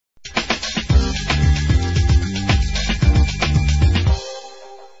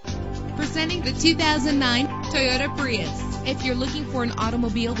2009 Toyota Prius. If you're looking for an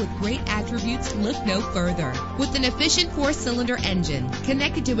automobile with great attributes, look no further. With an efficient 4-cylinder engine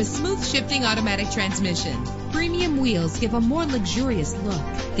connected to a smooth shifting automatic transmission, premium wheels give a more luxurious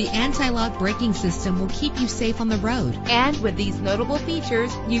look. The anti-lock braking system will keep you safe on the road. And with these notable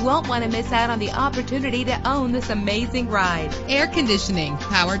features, you won't want to miss out on the opportunity to own this amazing ride. Air conditioning,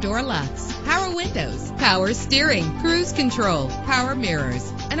 power door locks, power windows, power steering, cruise control, power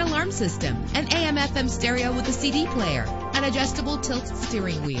mirrors, an alarm system, an AM/FM stereo with a CD player, an adjustable tilt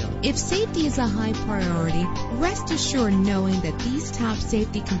steering wheel. If safety is a high priority, rest assured knowing that these top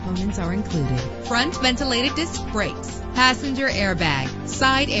safety components are included: front ventilated disc brakes, passenger airbag,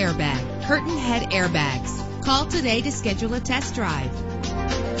 side airbag, curtain head airbags. Call today to schedule a test drive.